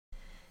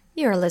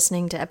You are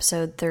listening to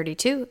episode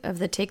 32 of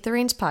the Take the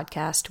Reins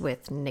podcast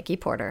with Nikki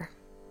Porter.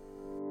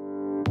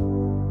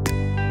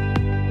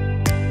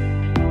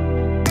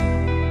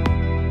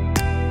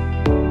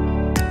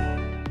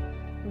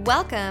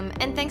 Welcome,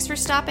 and thanks for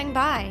stopping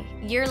by.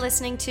 You're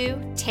listening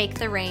to Take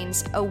the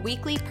Reins, a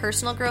weekly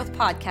personal growth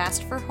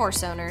podcast for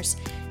horse owners.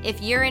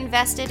 If you're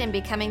invested in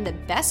becoming the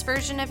best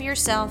version of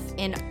yourself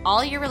in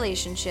all your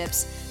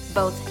relationships,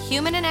 both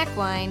human and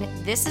equine,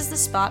 this is the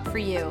spot for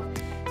you.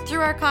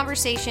 Through our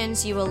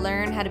conversations, you will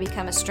learn how to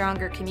become a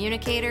stronger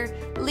communicator,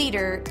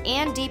 leader,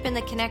 and deepen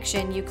the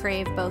connection you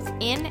crave both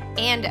in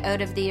and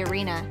out of the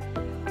arena.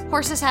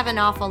 Horses have an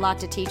awful lot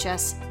to teach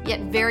us,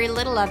 yet very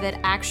little of it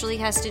actually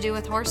has to do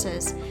with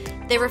horses.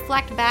 They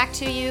reflect back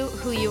to you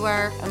who you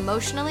are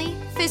emotionally,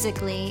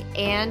 physically,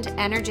 and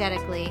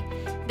energetically.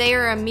 They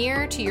are a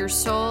mirror to your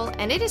soul,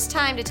 and it is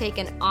time to take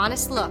an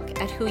honest look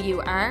at who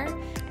you are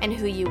and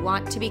who you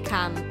want to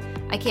become.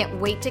 I can't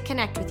wait to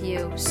connect with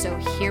you, so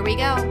here we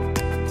go.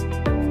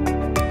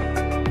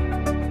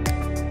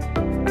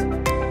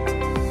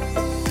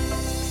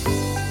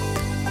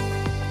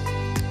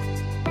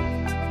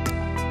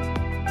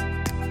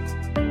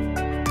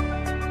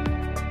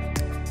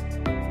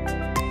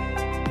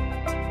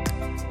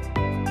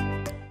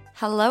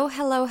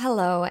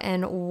 Hello,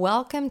 and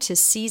welcome to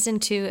Season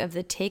 2 of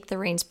the Take the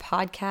Reins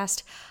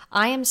podcast.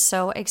 I am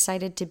so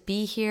excited to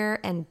be here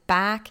and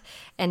back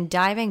and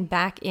diving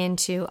back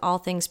into all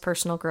things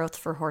personal growth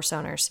for horse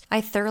owners.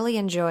 I thoroughly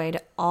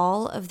enjoyed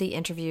all of the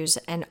interviews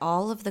and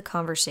all of the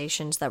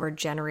conversations that were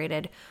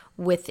generated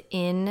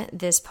within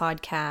this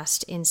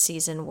podcast in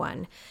Season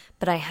 1,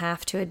 but I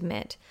have to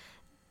admit,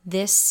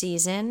 this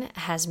season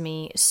has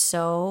me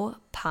so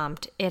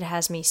pumped. It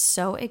has me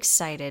so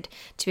excited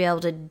to be able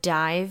to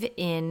dive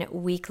in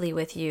weekly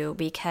with you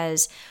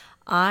because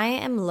I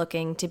am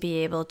looking to be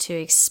able to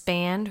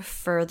expand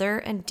further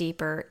and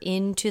deeper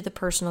into the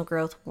personal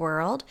growth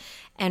world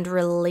and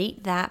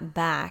relate that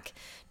back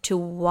to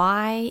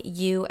why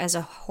you as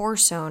a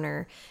horse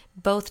owner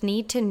both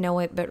need to know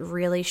it, but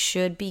really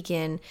should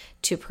begin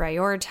to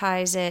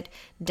prioritize it,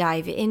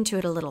 dive into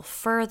it a little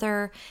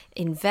further,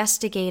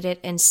 investigate it,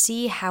 and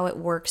see how it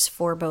works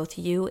for both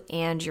you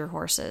and your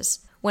horses.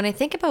 When I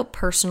think about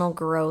personal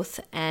growth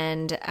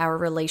and our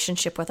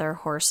relationship with our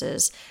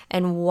horses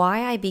and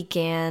why I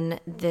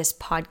began this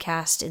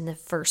podcast in the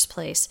first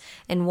place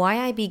and why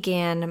I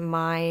began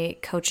my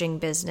coaching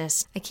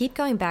business, I keep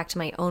going back to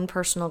my own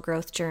personal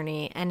growth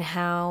journey and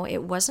how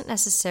it wasn't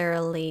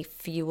necessarily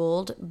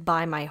fueled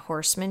by my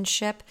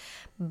horsemanship,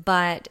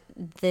 but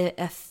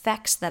the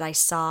effects that I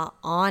saw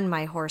on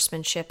my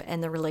horsemanship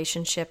and the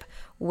relationship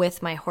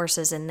with my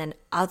horses and then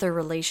other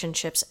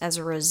relationships as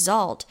a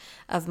result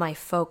of my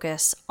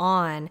focus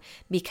on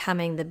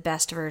becoming the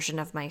best version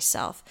of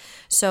myself.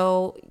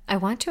 So I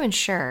want to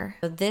ensure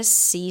this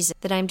season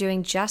that I'm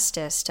doing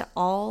justice to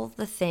all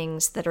the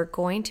things that are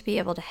going to be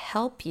able to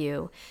help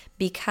you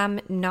become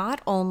not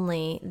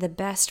only the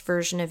best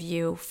version of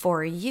you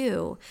for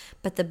you,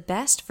 but the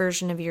best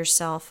version of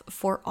yourself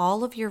for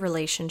all of your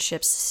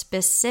relationships,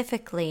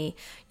 specifically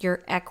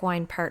your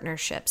equine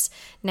partnerships.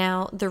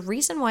 Now, the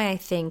reason why I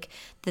think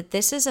that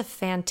this is a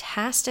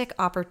fantastic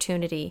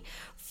opportunity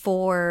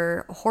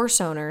for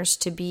horse owners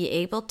to be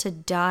able to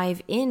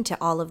dive into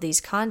all of these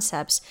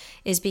concepts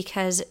is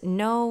because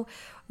we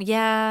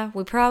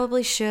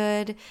probably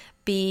should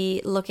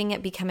be looking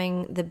at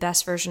becoming the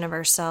best version of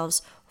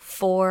ourselves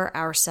for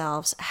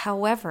ourselves.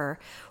 However,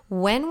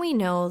 when we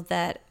know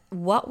that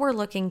what we're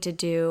looking to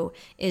do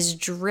is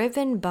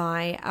driven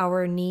by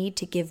our need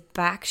to give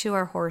back to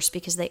our horse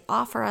because they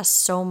offer us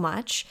so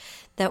much,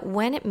 that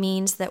when it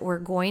means that we're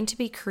going to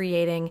be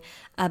creating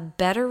a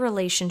better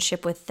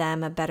relationship with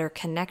them, a better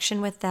connection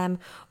with them,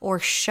 or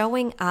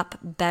showing up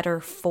better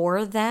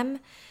for them,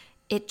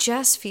 it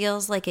just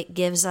feels like it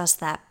gives us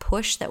that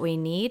push that we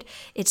need.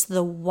 It's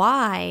the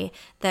why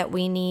that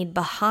we need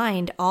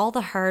behind all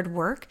the hard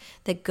work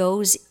that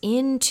goes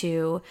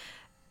into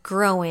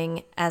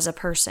growing as a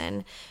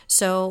person.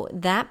 So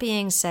that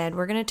being said,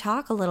 we're going to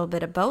talk a little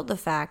bit about the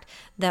fact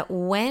that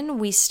when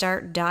we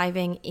start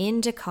diving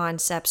into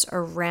concepts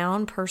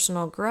around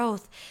personal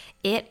growth,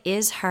 it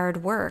is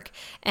hard work.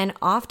 And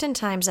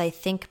oftentimes I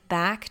think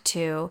back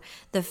to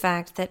the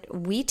fact that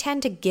we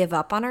tend to give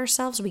up on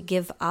ourselves. We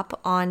give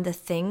up on the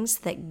things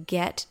that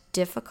get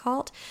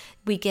difficult.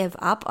 We give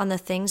up on the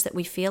things that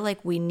we feel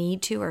like we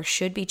need to or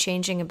should be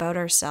changing about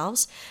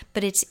ourselves.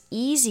 But it's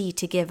easy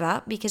to give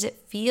up because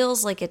it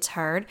feels like it's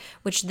hard,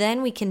 which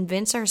then we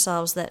convince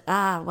ourselves that,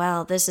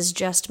 this is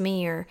just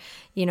me, or,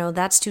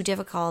 that's too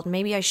difficult.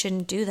 Maybe I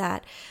shouldn't do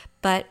that.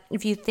 But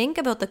if you think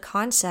about the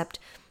concept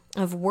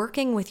of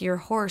working with your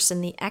horse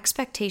and the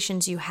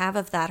expectations you have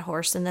of that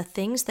horse and the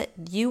things that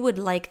you would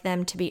like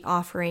them to be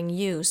offering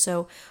you.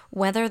 So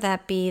whether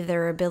that be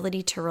their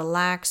ability to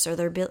relax or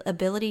their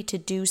ability to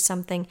do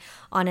something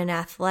on an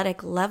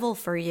athletic level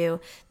for you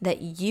that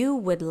you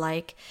would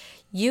like,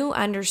 you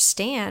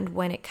understand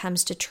when it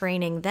comes to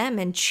training them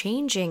and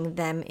changing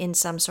them in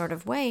some sort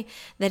of way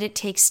that it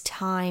takes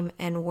time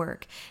and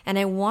work. And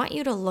I want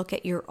you to look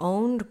at your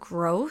own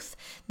growth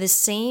the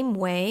same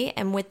way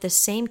and with the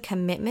same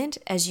commitment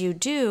as you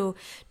do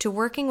to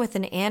working with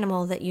an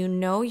animal that you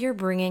know you're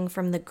bringing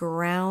from the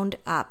ground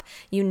up.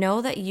 You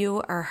know that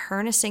you are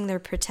harnessing their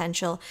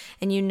potential,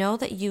 and you know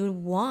that you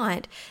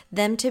want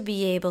them to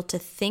be able to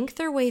think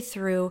their way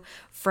through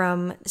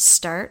from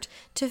start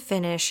to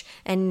finish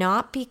and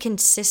not be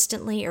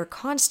consistently or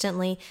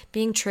constantly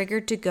being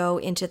triggered to go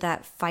into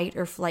that fight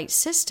or flight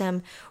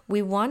system.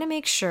 We want to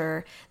make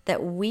sure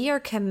that we are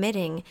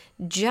committing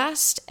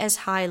just as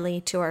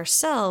highly to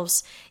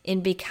ourselves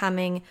in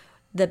becoming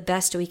the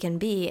best we can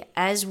be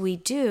as we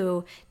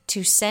do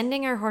to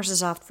sending our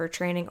horses off for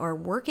training or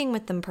working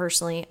with them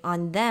personally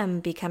on them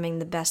becoming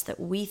the best that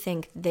we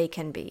think they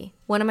can be.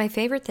 One of my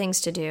favorite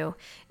things to do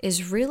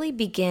is really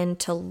begin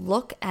to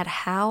look at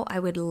how I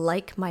would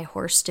like my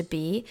horse to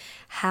be,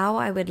 how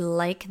I would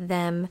like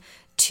them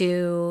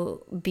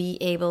to be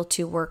able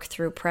to work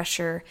through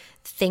pressure,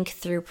 think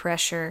through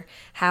pressure,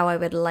 how I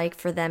would like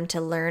for them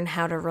to learn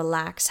how to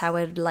relax, how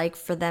I would like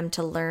for them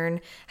to learn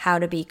how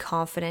to be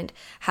confident,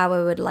 how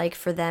I would like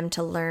for them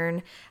to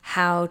learn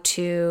how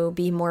to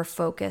be more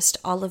focused,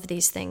 all of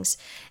these things.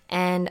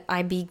 And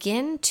I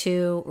begin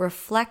to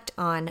reflect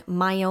on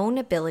my own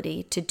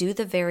ability to do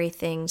the very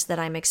things that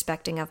I'm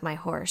expecting of my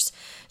horse.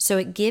 So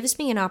it gives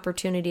me an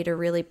opportunity to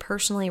really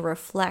personally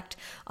reflect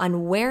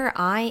on where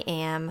I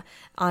am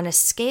on a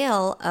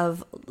scale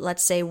of,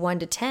 let's say, 1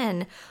 to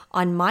 10,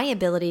 on my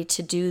ability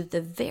to do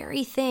the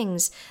very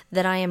things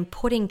that I am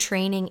putting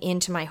training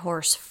into my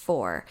horse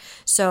for.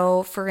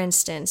 So, for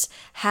instance,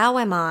 how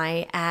am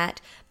I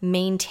at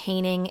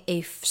maintaining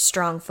a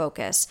strong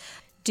focus?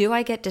 Do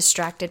I get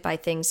distracted by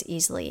things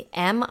easily?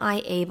 Am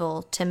I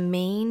able to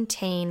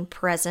maintain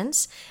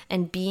presence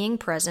and being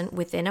present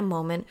within a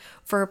moment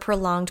for a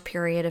prolonged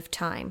period of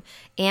time?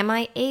 Am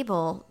I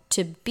able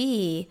to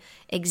be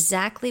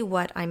exactly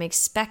what I'm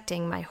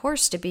expecting my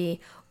horse to be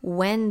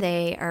when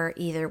they are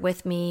either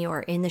with me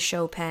or in the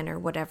show pen or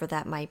whatever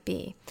that might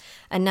be?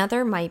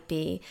 Another might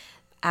be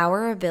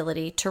our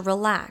ability to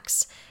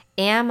relax.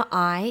 Am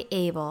I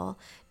able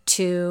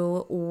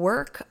to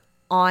work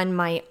on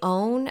my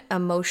own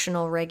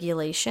emotional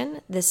regulation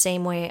the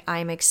same way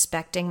I'm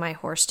expecting my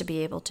horse to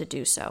be able to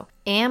do so?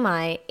 Am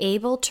I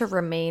able to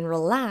remain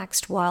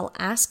relaxed while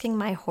asking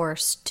my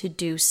horse to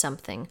do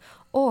something?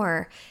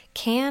 Or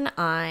can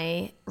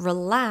I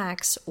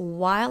relax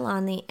while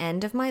on the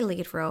end of my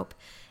lead rope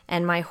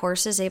and my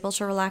horse is able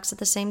to relax at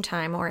the same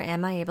time? Or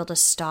am I able to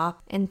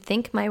stop and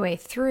think my way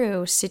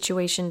through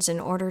situations in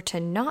order to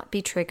not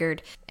be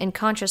triggered and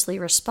consciously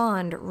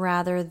respond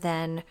rather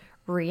than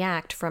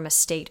react from a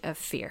state of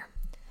fear?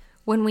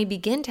 When we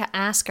begin to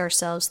ask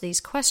ourselves these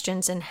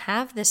questions and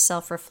have this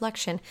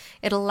self-reflection,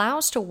 it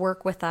allows to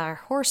work with our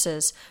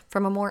horses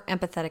from a more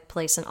empathetic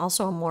place and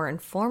also a more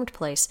informed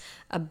place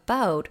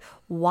about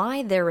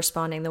why they're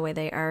responding the way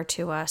they are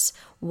to us,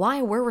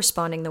 why we're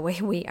responding the way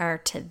we are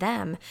to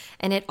them.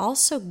 And it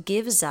also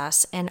gives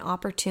us an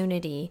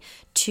opportunity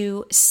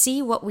to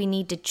see what we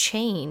need to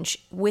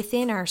change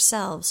within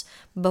ourselves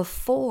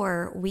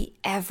before we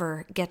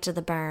ever get to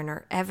the barn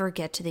or ever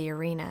get to the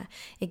arena.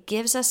 It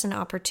gives us an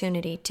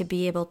opportunity to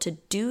be able to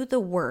do the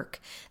work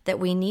that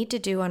we need to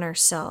do on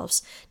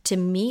ourselves to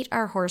meet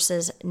our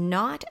horses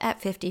not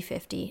at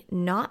 50-50,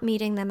 not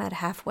meeting them at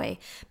halfway,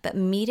 but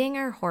meeting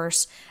our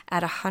horse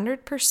at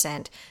 100%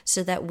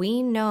 so that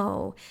we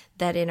know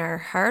that in our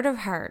heart of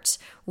hearts,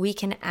 we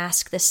can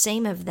ask the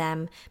same of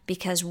them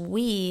because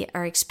we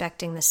are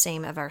expecting the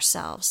same of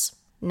ourselves.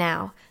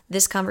 Now,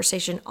 this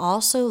conversation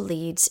also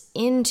leads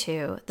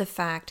into the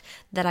fact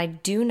that I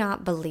do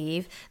not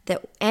believe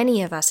that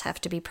any of us have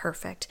to be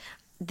perfect.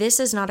 This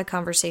is not a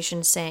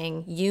conversation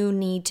saying you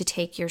need to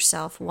take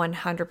yourself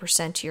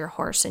 100% to your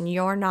horse and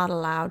you're not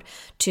allowed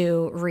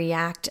to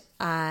react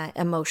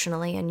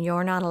emotionally and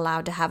you're not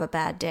allowed to have a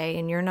bad day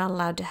and you're not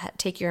allowed to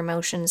take your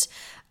emotions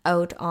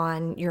out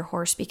on your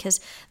horse, because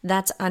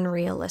that's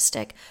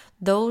unrealistic.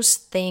 Those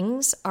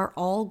things are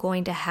all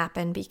going to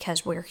happen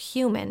because we're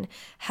human.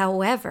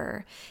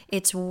 However,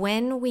 it's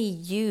when we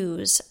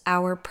use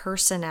our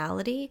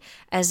personality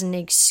as an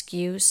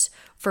excuse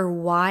for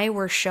why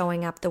we're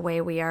showing up the way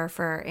we are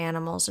for our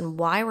animals and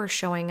why we're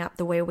showing up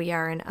the way we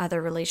are in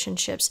other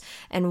relationships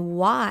and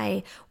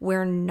why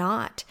we're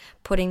not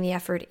putting the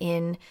effort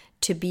in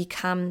to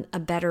become a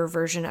better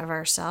version of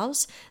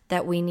ourselves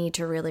that we need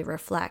to really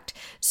reflect.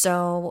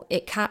 So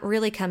it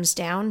really comes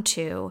down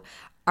to,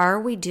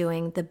 are we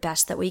doing the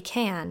best that we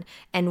can?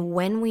 And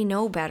when we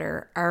know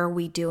better, are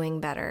we doing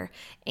better?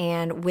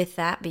 And with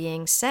that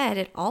being said,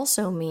 it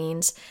also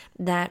means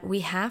that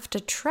we have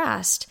to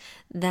trust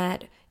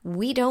that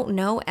we don't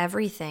know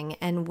everything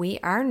and we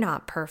are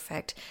not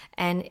perfect.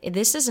 And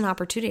this is an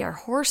opportunity. Our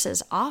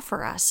horses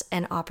offer us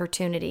an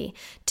opportunity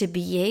to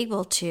be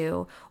able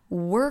to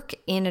work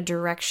in a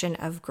direction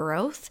of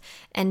growth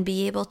and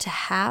be able to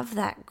have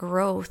that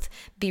growth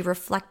be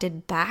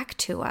reflected back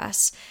to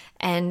us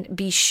and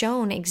be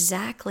shown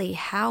exactly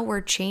how we're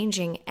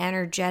changing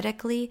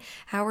energetically,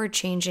 how we're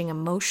changing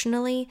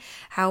emotionally,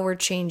 how we're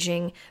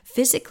changing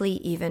physically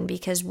even,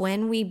 because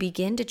when we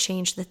begin to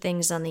change the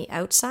things on the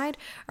outside,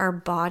 our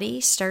body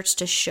starts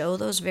to show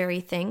those very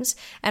things,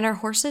 and our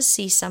horses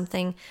see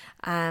something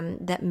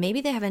that maybe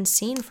they haven't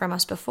seen from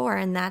us before,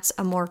 and that's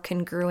a more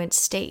congruent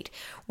state.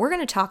 We're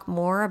going to talk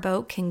more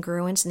about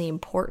congruence and the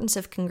importance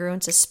of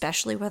congruence,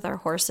 especially with our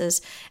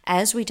horses,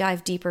 as we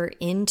dive deeper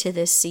into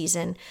this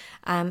season.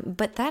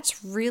 But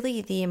that's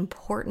really the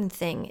important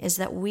thing, is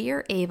that we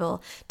are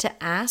able to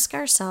ask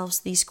ourselves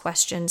these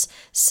questions,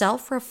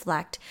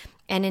 self-reflect,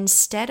 and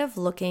instead of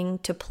looking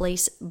to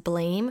place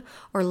blame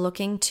or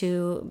looking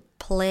to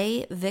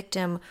play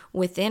victim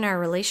within our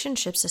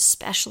relationships,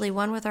 especially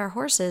one with our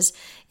horses,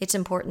 it's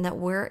important that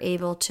we're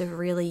able to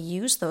really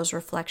use those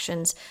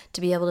reflections to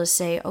be able to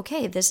say,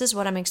 okay, this is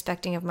what I'm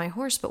expecting of my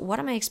horse, but what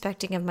am I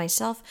expecting of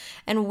myself?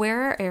 And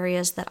where are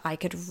areas that I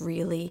could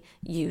really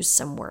use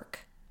some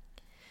work?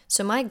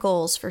 So my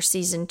goals for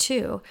season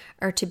 2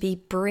 are to be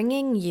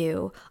bringing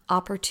you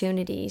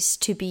opportunities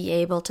to be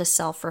able to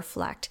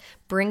self-reflect,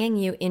 bringing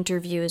you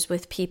interviews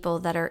with people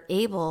that are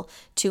able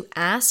to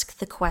ask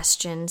the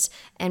questions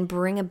and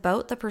bring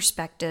about the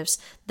perspectives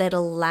that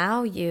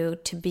allow you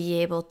to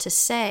be able to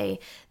say,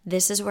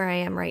 this is where I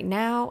am right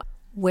now.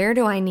 Where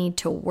do I need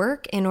to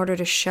work in order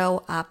to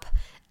show up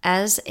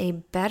as a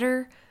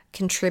better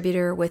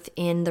contributor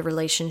within the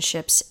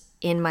relationships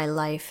in my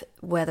life,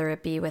 whether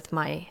it be with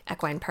my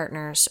equine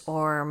partners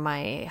or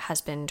my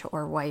husband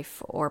or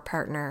wife or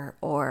partner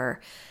or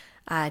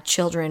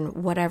children,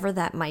 whatever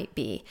that might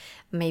be.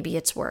 Maybe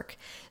it's work.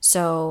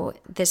 So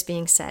this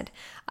being said,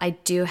 I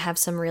do have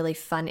some really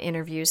fun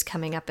interviews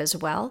coming up as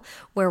well,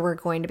 where we're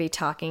going to be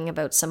talking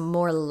about some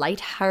more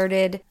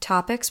lighthearted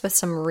topics with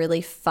some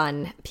really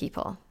fun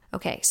people.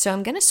 Okay, so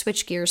I'm going to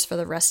switch gears for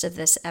the rest of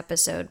this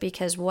episode,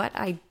 because what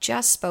I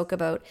just spoke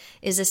about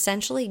is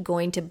essentially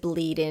going to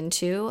bleed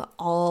into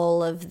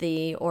all of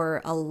the,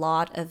 or a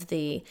lot of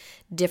the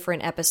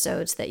different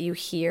episodes that you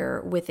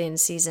hear within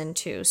season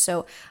 2.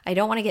 So I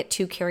don't want to get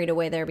too carried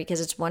away there, because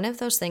it's one of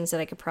those things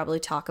that I could probably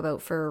talk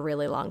about for a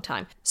really long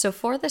time. So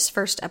for this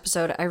first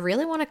episode, I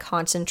really want to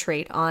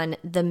concentrate on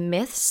the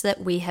myths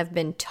that we have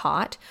been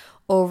taught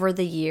over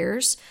the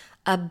years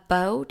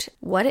about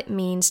what it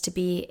means to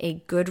be a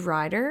good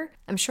rider.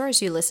 I'm sure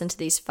as you listen to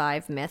these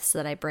 5 myths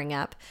that I bring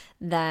up,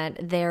 that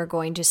they're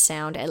going to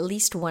sound, at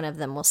least one of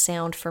them will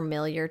sound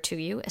familiar to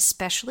you,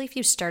 especially if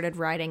you started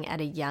riding at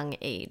a young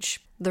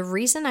age. The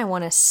reason I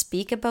want to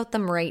speak about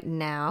them right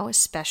now,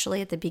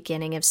 especially at the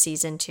beginning of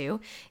season 2,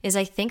 is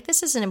I think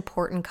this is an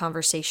important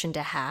conversation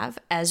to have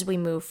as we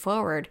move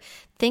forward,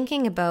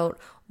 thinking about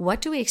what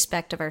do we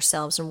expect of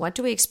ourselves and what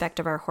do we expect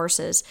of our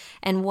horses,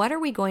 and what are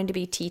we going to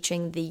be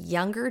teaching the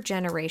younger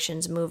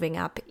generations moving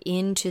up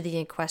into the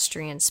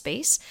equestrian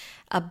space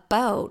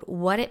about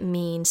what it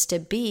means to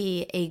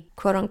be a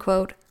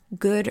quote-unquote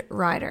good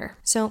rider.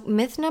 So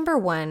myth number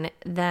 1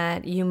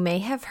 that you may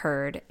have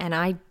heard, and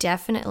I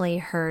definitely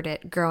heard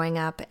it growing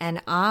up, and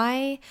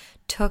I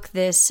took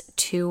this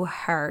to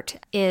heart,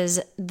 is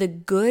the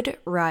good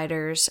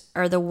riders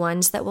are the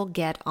ones that will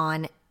get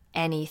on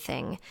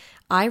anything.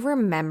 I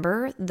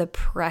remember the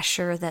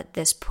pressure that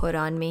this put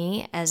on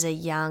me as a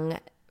young,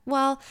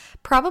 well,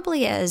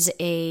 probably as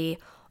a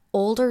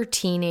older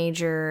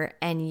teenager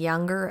and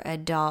younger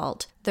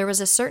adult. There was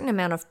a certain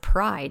amount of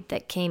pride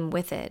that came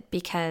with it,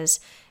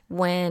 because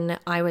when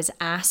I was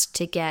asked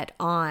to get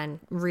on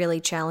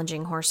really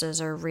challenging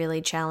horses or really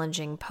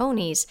challenging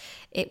ponies,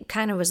 it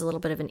kind of was a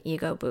little bit of an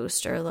ego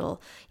boost, or a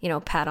little,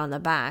 pat on the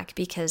back,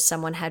 because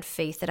someone had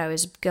faith that I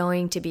was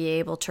going to be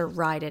able to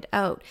ride it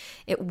out.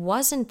 It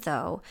wasn't,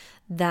 though,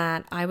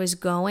 that I was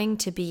going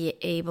to be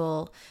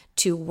able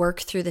to work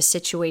through the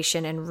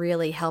situation and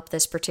really help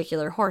this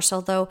particular horse,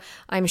 although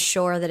I'm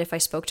sure that if I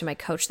spoke to my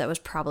coach, that was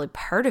probably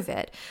part of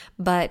it.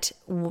 But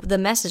the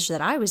message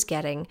that I was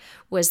getting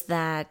was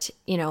that,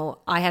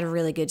 I had a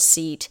really good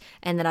seat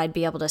and that I'd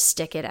be able to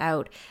stick it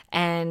out.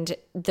 And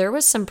there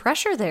was some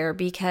pressure there,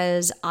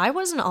 because I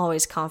wasn't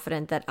always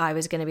confident that I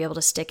was going to be able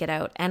to stick it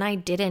out, and I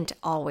didn't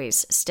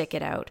always stick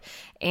it out.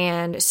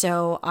 And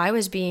so I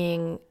was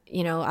being,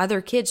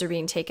 other kids are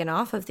being taken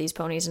off of these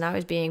ponies, and I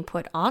was being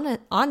put on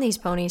these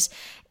ponies,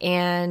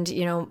 and,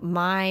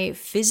 my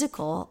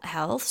physical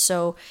health.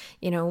 So,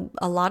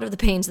 a lot of the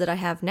pains that I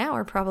have now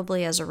are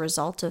probably as a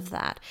result of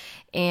that.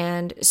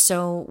 And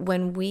so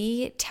when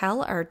we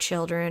tell our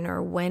children,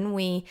 or when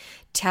we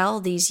tell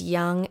these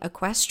young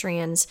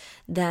equestrians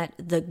that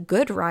the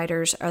good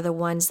riders are the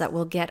ones that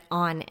will get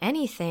on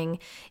anything,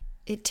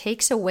 it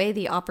takes away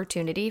the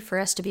opportunity for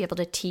us to be able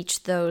to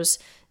teach those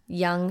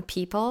young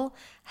people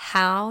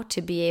how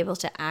to be able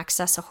to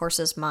access a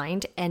horse's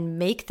mind and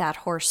make that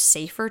horse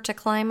safer to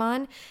climb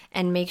on,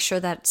 and make sure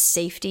that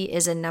safety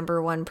is a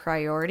number 1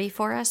 priority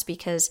for us,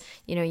 because,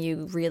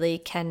 you really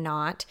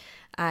cannot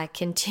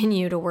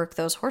continue to work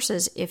those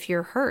horses if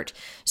you're hurt.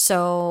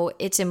 So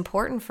it's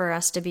important for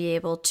us to be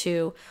able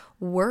to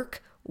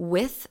work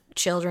with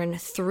children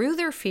through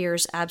their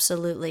fears,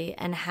 absolutely,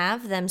 and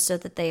have them so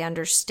that they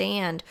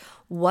understand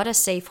what a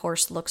safe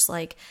horse looks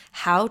like,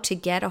 how to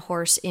get a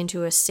horse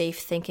into a safe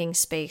thinking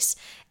space,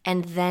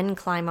 and then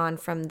climb on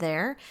from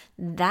there.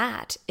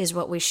 That is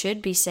what we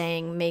should be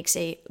saying makes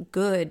a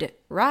good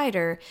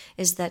rider,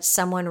 is that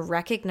someone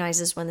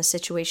recognizes when the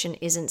situation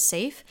isn't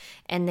safe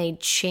and they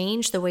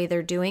change the way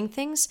they're doing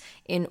things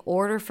in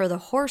order for the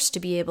horse to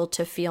be able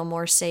to feel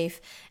more safe,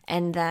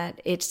 and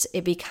that it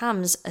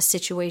becomes a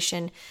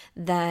situation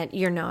that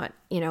you're not,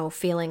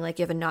 feeling like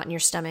you have a knot in your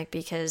stomach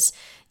because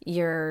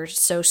you're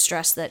so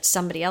stressed that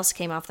somebody else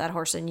came off that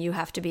horse and you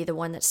have to be the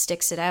one that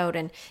sticks it out.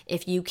 And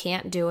if you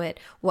can't do it,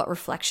 what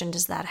reflection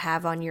does that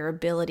have on your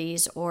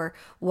abilities or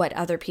what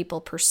other people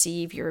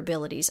perceive your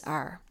abilities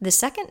are? The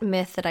second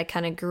myth that I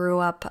kind of grew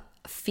up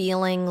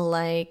feeling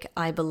like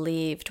I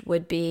believed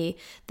would be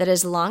that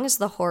as long as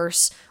the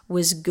horse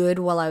was good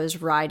while I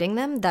was riding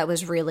them, that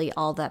was really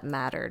all that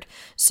mattered.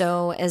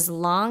 So as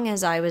long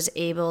as I was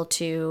able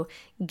to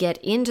get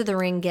into the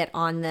ring, get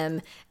on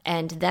them,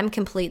 and them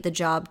complete the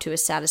job to a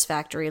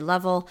satisfactory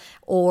level,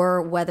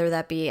 or whether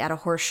that be at a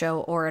horse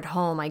show or at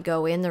home, I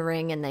go in the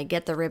ring and they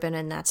get the ribbon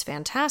and that's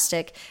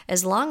fantastic.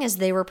 As long as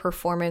they were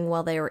performing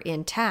while they were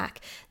in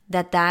tack,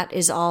 that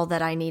is all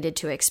that I needed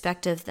to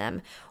expect of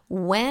them.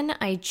 When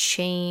I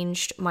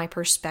changed my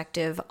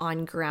perspective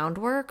on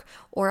groundwork,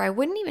 or I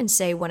wouldn't even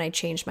say when I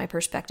changed my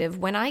perspective,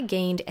 when I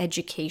gained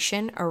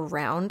education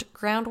around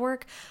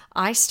groundwork,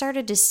 I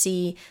started to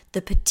see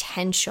the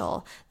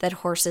potential that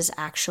horses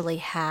actually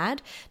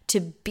had to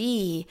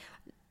be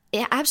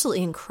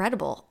absolutely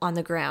incredible on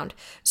the ground.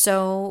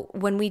 So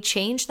when we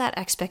change that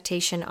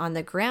expectation on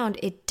the ground,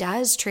 it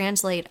does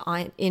translate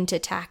into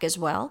tack as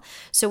well.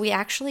 So we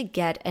actually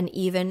get an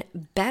even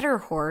better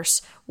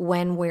horse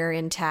when we're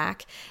in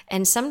tack.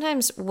 And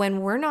sometimes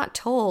when we're not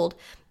told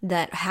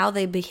that how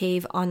they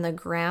behave on the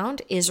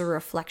ground is a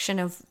reflection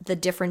of the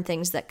different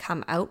things that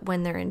come out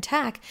when they're in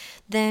tack,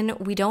 then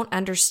we don't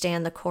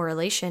understand the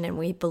correlation and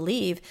we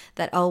believe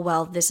that, oh,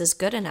 well, this is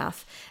good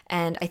enough.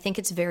 And I think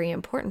it's very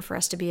important for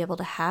us to be able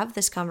to have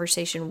this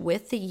conversation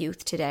with the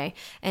youth today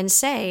and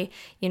say,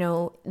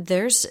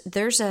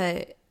 there's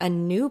a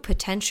new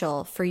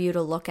potential for you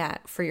to look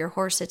at for your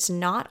horse. It's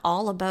not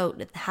all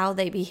about how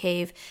they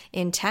behave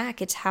in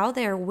tack. It's how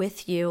they're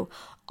with you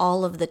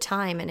all of the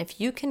time. And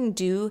if you can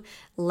do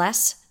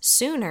less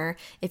sooner,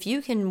 if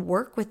you can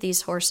work with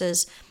these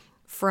horses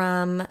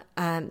from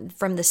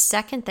the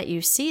second that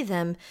you see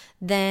them,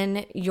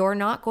 then you're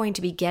not going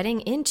to be getting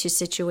into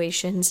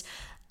situations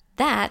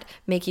that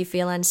make you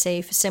feel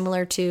unsafe,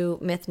 similar to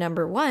myth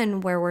number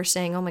 1, where we're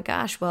saying, oh my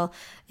gosh, well,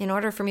 in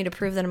order for me to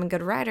prove that I'm a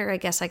good rider, I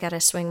guess I got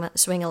to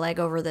swing a leg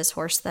over this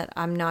horse that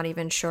I'm not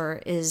even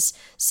sure is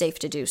safe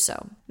to do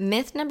so.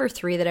 Myth number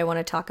 3 that I want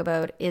to talk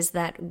about is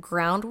that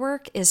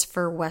groundwork is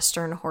for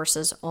Western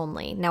horses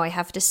only. Now, I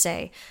have to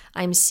say,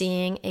 I'm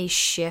seeing a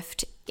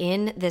shift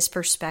in this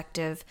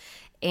perspective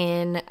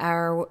in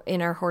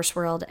our horse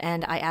world,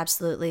 and I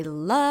absolutely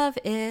love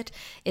it.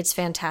 It's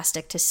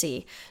fantastic to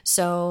see.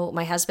 So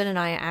my husband and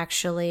I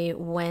actually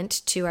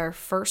went to our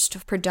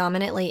first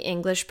predominantly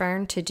English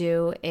barn to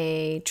do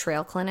a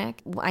trail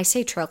clinic. I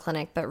say trail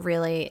clinic, but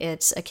really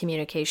it's a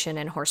communication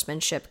and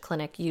horsemanship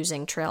clinic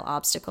using trail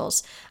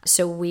obstacles.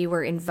 So we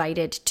were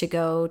invited to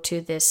go to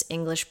this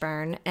English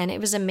barn, and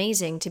it was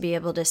amazing to be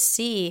able to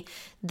see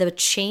the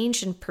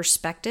change in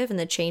perspective and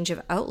the change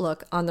of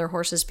outlook on their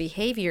horses'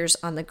 behaviors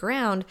on the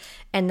ground,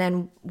 and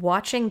then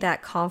watching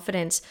that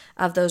confidence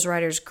of those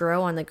riders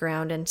grow on the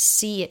ground and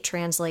see it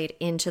translate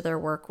into their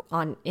work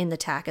in the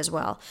tack as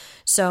well.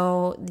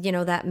 So,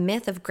 that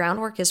myth of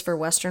groundwork is for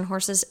Western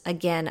horses,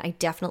 again, I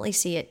definitely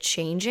see it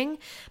changing,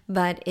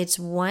 but it's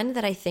one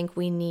that I think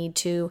we need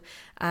to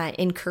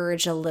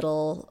encourage a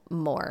little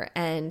more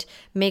and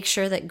make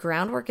sure that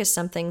groundwork is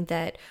something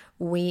that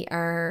we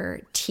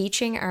are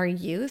teaching our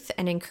youth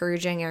and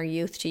encouraging our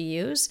youth to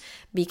use,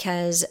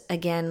 because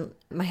again,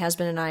 my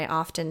husband and I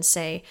often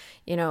say,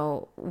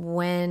 I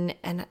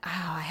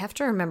have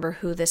to remember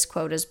who this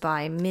quote is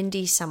by,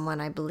 Mindy someone,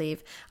 I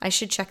believe. I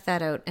should check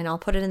that out and I'll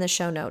put it in the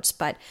show notes.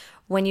 But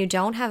when you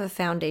don't have a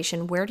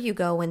foundation, where do you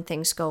go when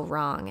things go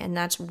wrong? And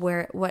that's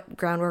what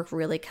groundwork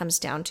really comes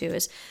down to,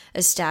 is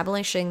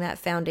establishing that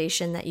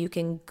foundation that you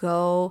can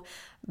go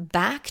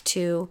back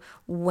to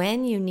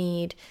when you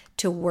need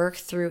to work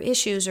through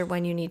issues or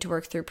when you need to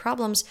work through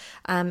problems,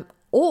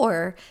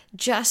 or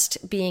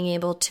just being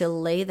able to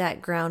lay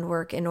that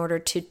groundwork in order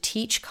to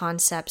teach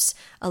concepts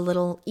a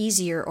little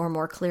easier or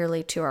more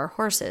clearly to our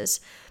horses.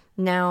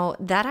 Now,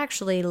 that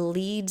actually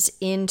leads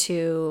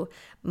into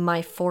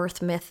my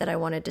 4th myth that I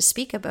wanted to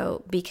speak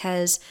about,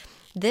 because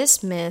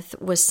this myth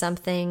was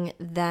something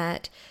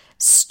that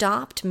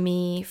stopped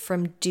me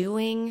from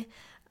doing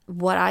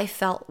what I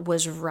felt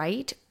was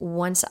right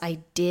once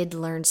I did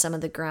learn some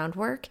of the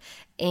groundwork.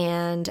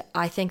 And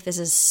I think this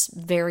is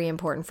very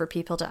important for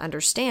people to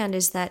understand,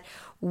 is that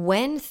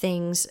when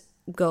things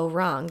go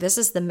wrong. This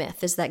is the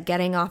myth, is that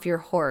getting off your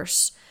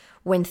horse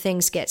when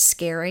things get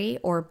scary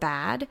or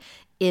bad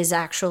is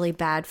actually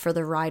bad for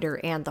the rider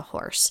and the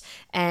horse.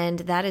 And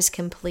that is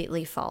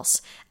completely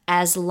false.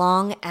 As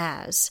long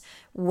as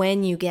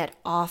when you get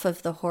off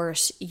of the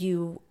horse,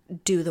 you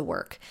do the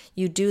work.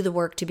 You do the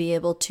work to be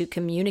able to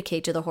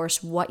communicate to the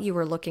horse what you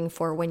were looking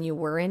for when you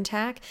were in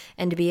tack,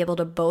 and to be able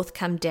to both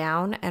come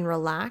down and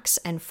relax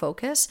and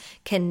focus,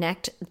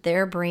 connect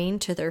their brain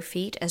to their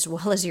feet as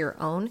well as your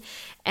own,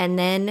 and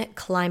then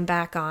climb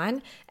back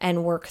on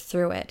and work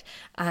through it.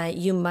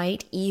 You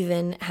might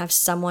even have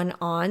someone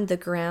on the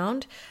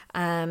ground.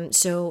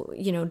 So,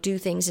 do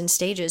things in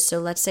stages. So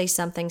let's say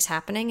something's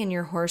happening and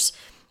your horse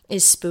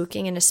is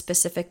spooking in a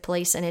specific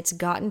place, and it's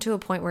gotten to a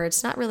point where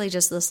it's not really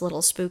just this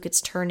little spook, it's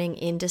turning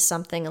into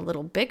something a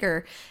little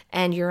bigger,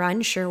 and you're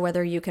unsure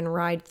whether you can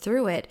ride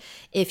through it.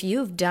 If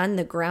you've done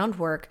the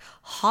groundwork,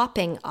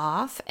 hopping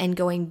off and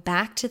going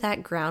back to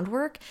that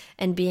groundwork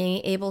and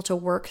being able to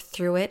work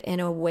through it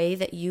in a way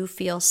that you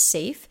feel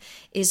safe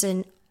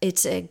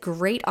it's a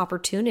great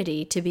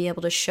opportunity to be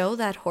able to show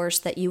that horse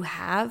that you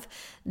have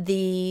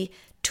the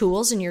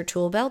tools in your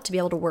tool belt to be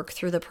able to work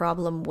through the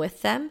problem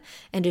with them,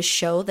 and to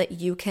show that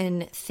you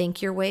can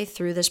think your way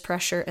through this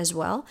pressure as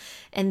well.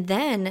 And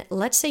then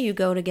let's say you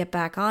go to get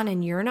back on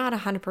and you're not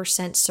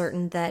 100%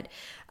 certain that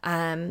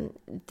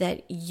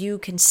you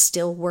can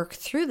still work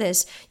through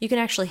this. You can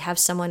actually have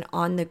someone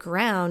on the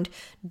ground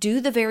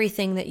do the very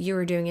thing that you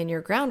were doing in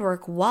your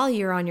groundwork while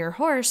you're on your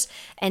horse,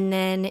 and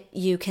then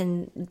you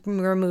can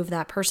remove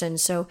that person.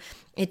 So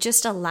it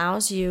just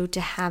allows you to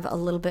have a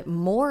little bit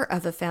more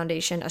of a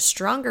foundation, a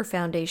stronger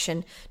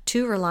foundation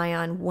to rely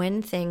on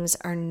when things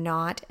are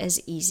not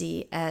as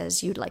easy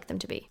as you'd like them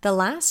to be. The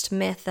last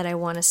myth that I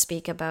want to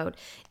speak about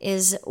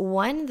is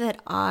one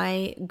that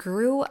I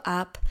grew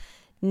up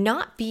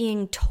not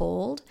being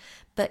told,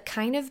 but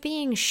kind of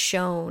being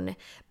shown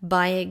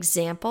by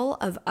example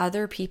of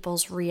other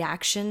people's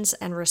reactions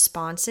and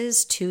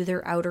responses to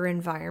their outer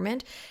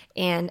environment,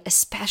 and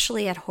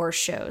especially at horse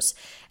shows.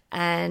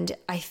 And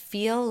I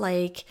feel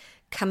like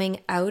coming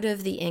out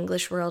of the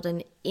English world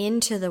and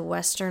into the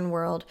Western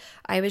world,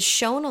 I was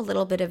shown a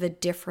little bit of a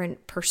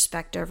different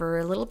perspective, or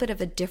a little bit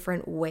of a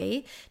different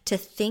way to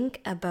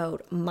think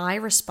about my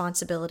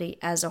responsibility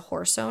as a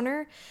horse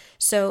owner.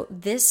 So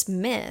this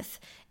myth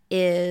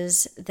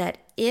is that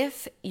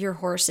if your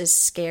horse is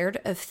scared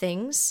of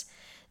things,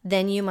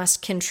 then you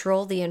must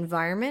control the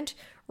environment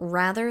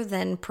rather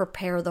than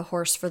prepare the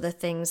horse for the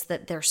things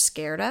that they're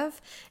scared of,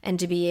 and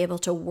to be able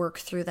to work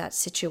through that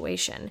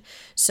situation.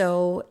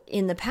 So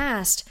in the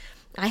past,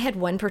 I had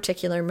one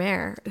particular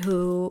mare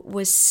who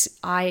was,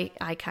 I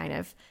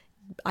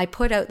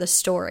put out the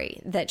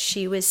story that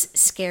she was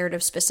scared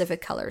of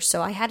specific colors.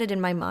 So I had it in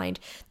my mind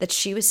that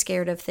she was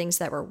scared of things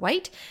that were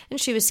white,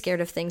 and she was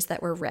scared of things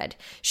that were red.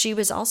 She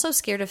was also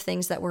scared of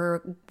things that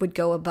would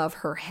go above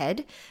her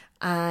head.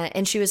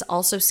 And she was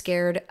also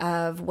scared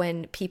of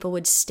when people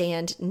would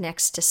stand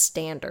next to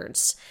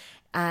standards,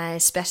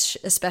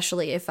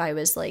 especially if I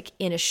was like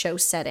in a show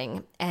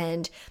setting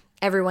and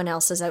everyone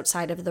else is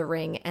outside of the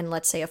ring, and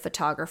let's say a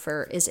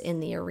photographer is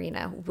in the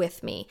arena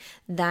with me.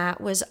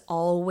 That was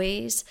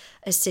always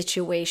a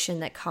situation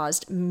that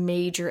caused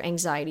major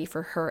anxiety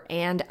for her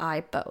and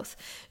I both.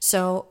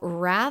 So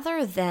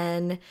rather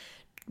than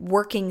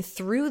working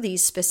through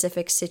these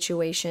specific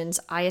situations,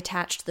 I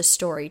attached the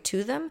story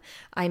to them.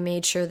 I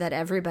made sure that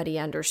everybody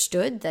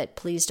understood that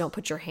please don't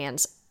put your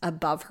hands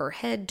above her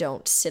head,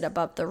 don't sit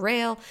above the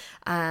rail.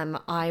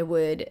 I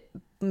would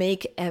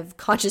make a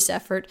conscious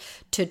effort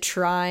to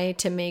try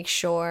to make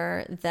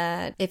sure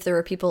that if there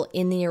were people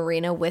in the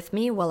arena with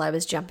me while I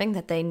was jumping,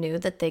 that they knew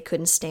that they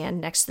couldn't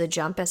stand next to the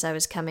jump as I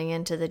was coming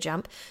into the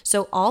jump.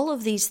 So all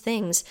of these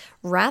things,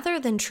 rather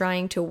than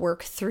trying to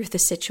work through the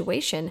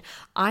situation,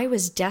 I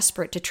was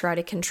desperate to try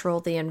to control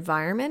the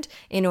environment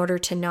in order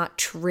to not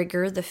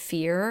trigger the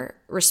fear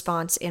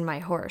response in my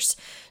horse.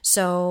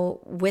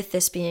 So with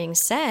this being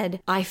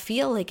said, I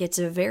feel like it's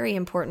a very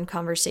important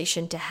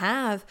conversation to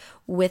have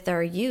with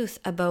our youth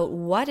about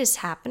what is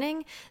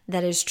happening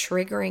that is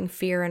triggering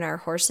fear in our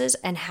horses,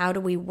 and how do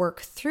we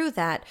work through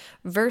that,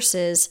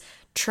 versus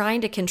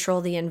trying to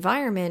control the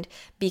environment,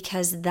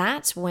 because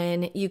that's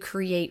when you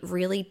create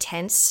really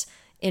tense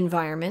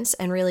environments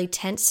and really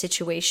tense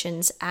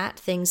situations at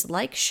things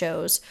like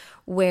shows,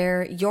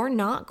 where you're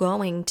not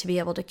going to be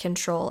able to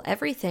control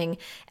everything,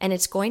 and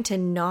it's going to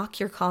knock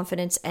your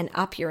confidence and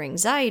up your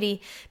anxiety,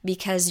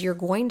 because you're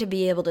going to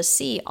be able to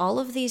see all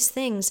of these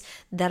things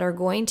that are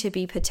going to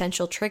be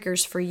potential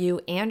triggers for you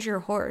and your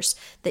horse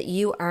that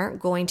you aren't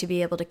going to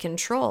be able to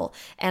control.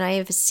 And I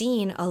have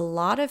seen a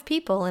lot of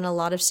people in a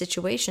lot of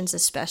situations,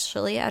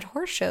 especially at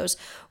horse shows,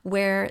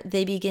 where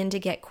they begin to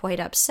get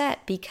quite upset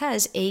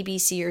because A, B,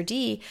 C, or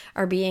D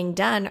are being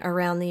done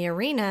around the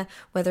arena,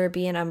 whether it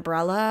be an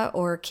umbrella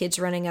or kids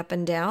running up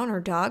and down or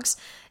dogs.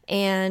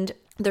 And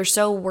they're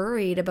so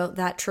worried about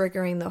that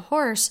triggering the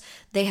horse,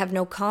 they have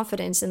no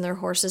confidence in their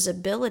horse's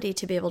ability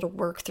to be able to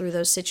work through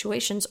those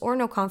situations, or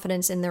no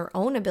confidence in their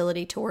own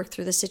ability to work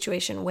through the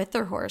situation with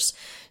their horse.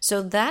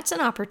 So that's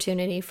an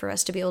opportunity for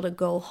us to be able to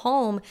go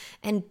home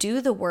and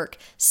do the work,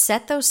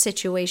 set those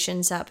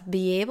situations up,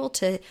 be able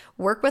to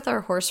work with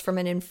our horse from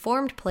an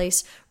informed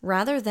place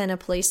rather than a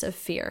place of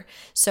fear.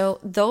 So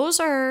those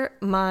are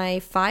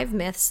my 5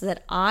 myths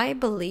that I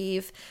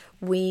believe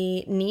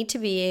we need to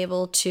be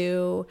able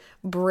to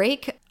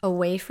break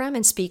away from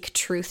and speak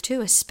truth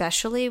to,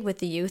 especially with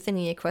the youth in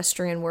the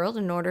equestrian world,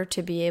 in order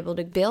to be able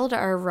to build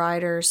our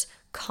riders'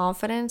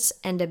 confidence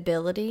and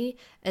ability,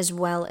 as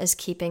well as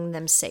keeping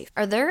them safe.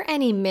 Are there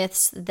any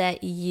myths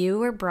that you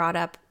were brought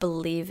up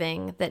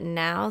believing that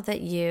now that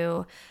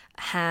you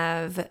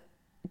have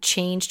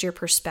changed your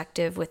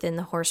perspective within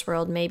the horse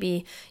world?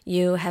 Maybe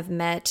you have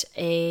met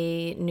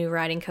a new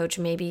riding coach,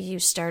 maybe you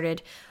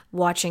started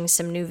watching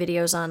some new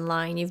videos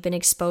online, you've been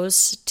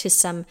exposed to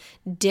some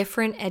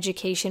different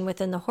education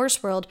within the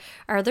horse world.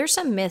 Are there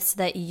some myths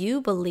that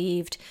you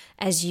believed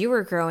as you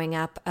were growing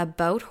up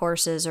about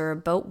horses, or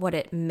about what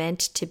it meant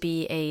to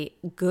be a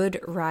good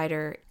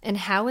rider? And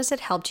how has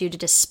it helped you to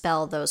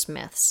dispel those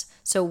myths?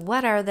 So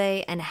what are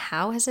they, and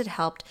how has it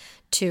helped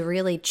to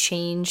really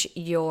change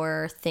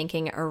your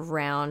thinking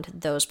around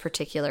those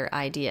particular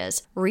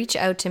ideas? Reach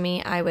out to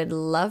me. I would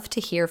love to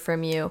hear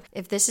from you.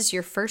 If this is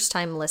your first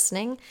time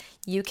listening,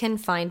 you can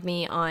find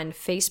me on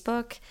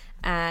Facebook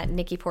at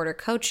Nikki Porter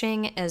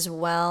Coaching, as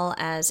well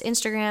as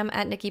Instagram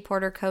at Nikki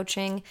Porter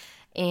Coaching.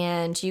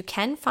 And you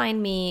can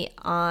find me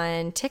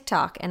on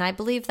TikTok, and I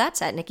believe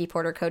that's at Nikki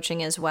Porter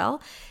Coaching as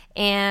well.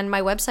 And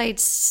my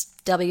website's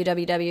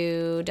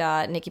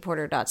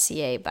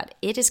www.nikkiporter.ca, but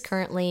it is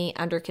currently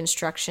under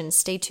construction.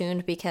 Stay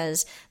tuned,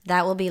 because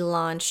that will be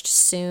launched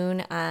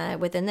soon,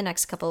 within the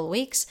next couple of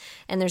weeks,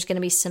 and there's going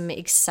to be some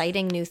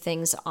exciting new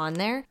things on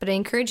there. But I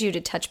encourage you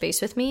to touch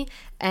base with me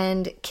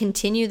and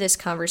continue this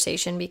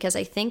conversation, because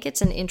I think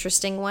it's an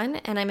interesting one,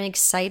 and I'm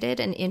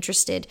excited and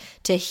interested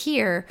to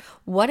hear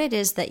what it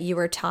is that you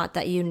were taught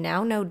that you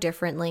now know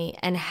differently,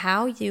 and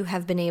how you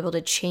have been able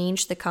to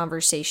change the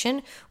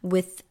conversation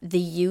with the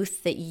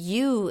youth that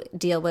you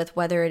deal with,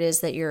 whether it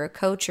is that you're a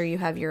coach or you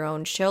have your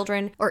own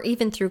children, or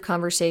even through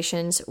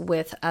conversations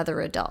with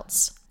other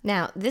adults.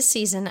 Now, this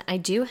season, I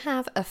do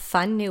have a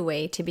fun new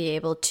way to be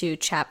able to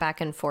chat back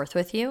and forth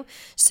with you.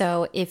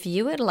 So if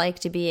you would like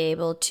to be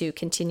able to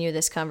continue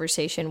this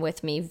conversation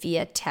with me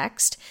via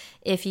text,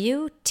 if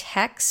you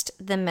text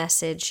the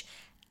message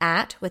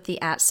with the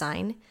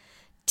 @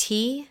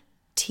 TTR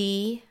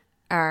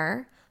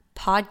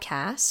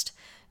podcast,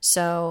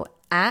 so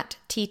at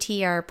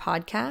TTR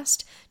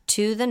podcast,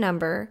 to the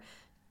number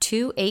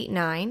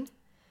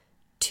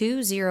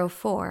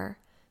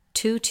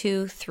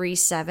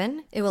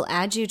 289-204-2237. It will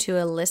add you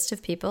to a list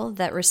of people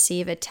that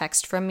receive a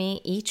text from me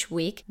each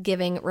week,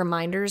 giving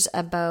reminders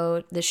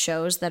about the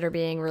shows that are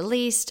being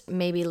released,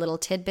 maybe little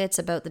tidbits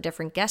about the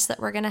different guests that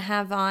we're going to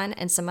have on,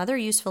 and some other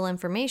useful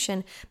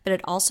information. But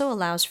it also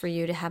allows for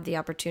you to have the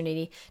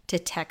opportunity to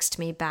text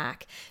me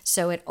back.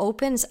 So it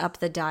opens up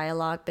the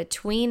dialogue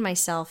between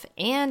myself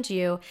and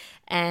you,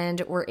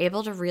 and we're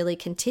able to really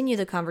continue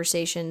the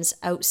conversations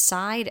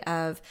outside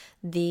of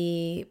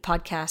the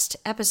podcast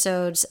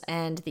episodes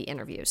and the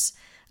interviews.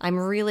 I'm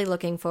really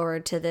looking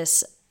forward to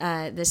this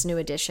new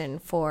edition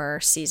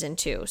for season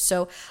 2.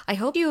 So I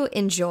hope you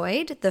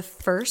enjoyed the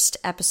first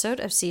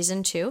episode of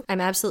season 2. I'm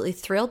absolutely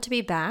thrilled to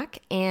be back,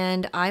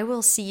 and I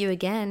will see you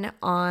again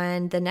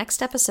on the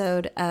next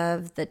episode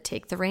of the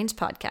Take the Reins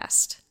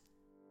podcast.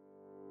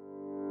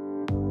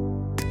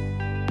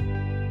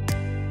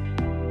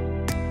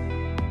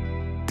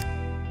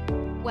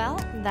 Well,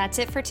 that's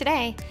it for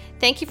today.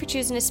 Thank you for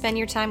choosing to spend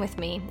your time with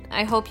me.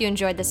 I hope you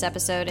enjoyed this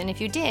episode, and if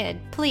you did,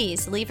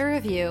 please leave a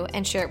review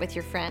and share it with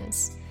your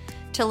friends.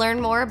 To learn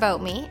more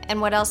about me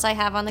and what else I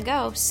have on the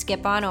go,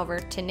 skip on over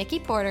to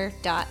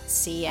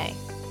nikkiporter.ca.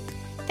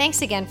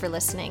 Thanks again for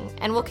listening,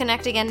 and we'll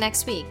connect again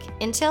next week.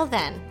 Until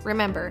then,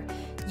 remember,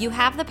 you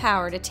have the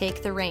power to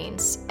take the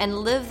reins and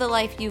live the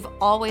life you've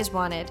always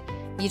wanted.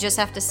 You just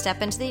have to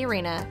step into the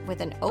arena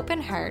with an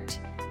open heart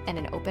and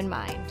an open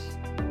mind.